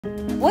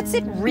What's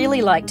it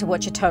really like to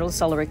watch a total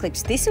solar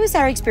eclipse? This was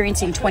our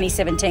experience in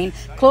 2017.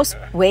 Of course,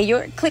 wear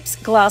your eclipse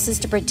glasses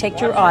to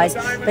protect your eyes,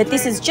 but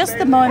this is just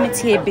the moments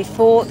here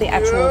before the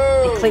actual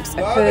eclipse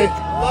occurred.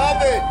 Love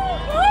it!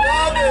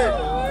 Love it!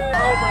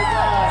 Oh my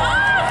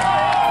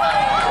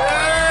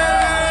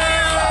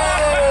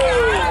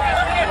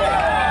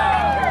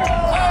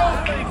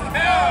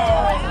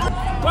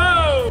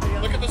God!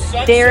 Whoa! Look at the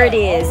sunset. There it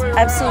is.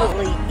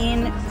 Absolutely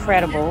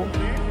incredible.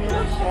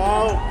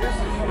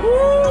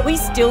 We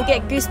still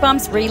get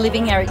goosebumps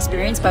reliving our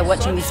experience by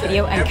watching this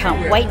video and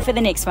can't wait for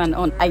the next one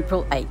on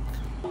April 8th.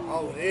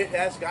 Oh, it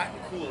has gotten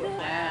cooler.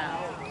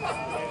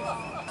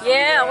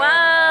 Yeah,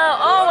 wow.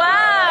 Oh,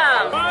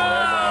 wow.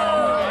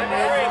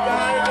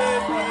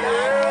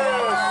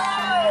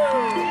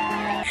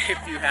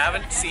 If you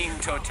haven't seen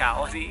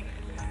totality,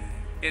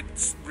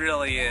 it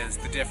really is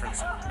the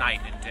difference of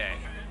night and day.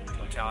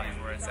 Totality is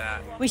where it's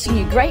at. Wishing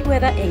you great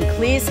weather and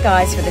clear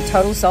skies for the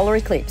total solar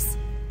eclipse.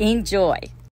 Enjoy.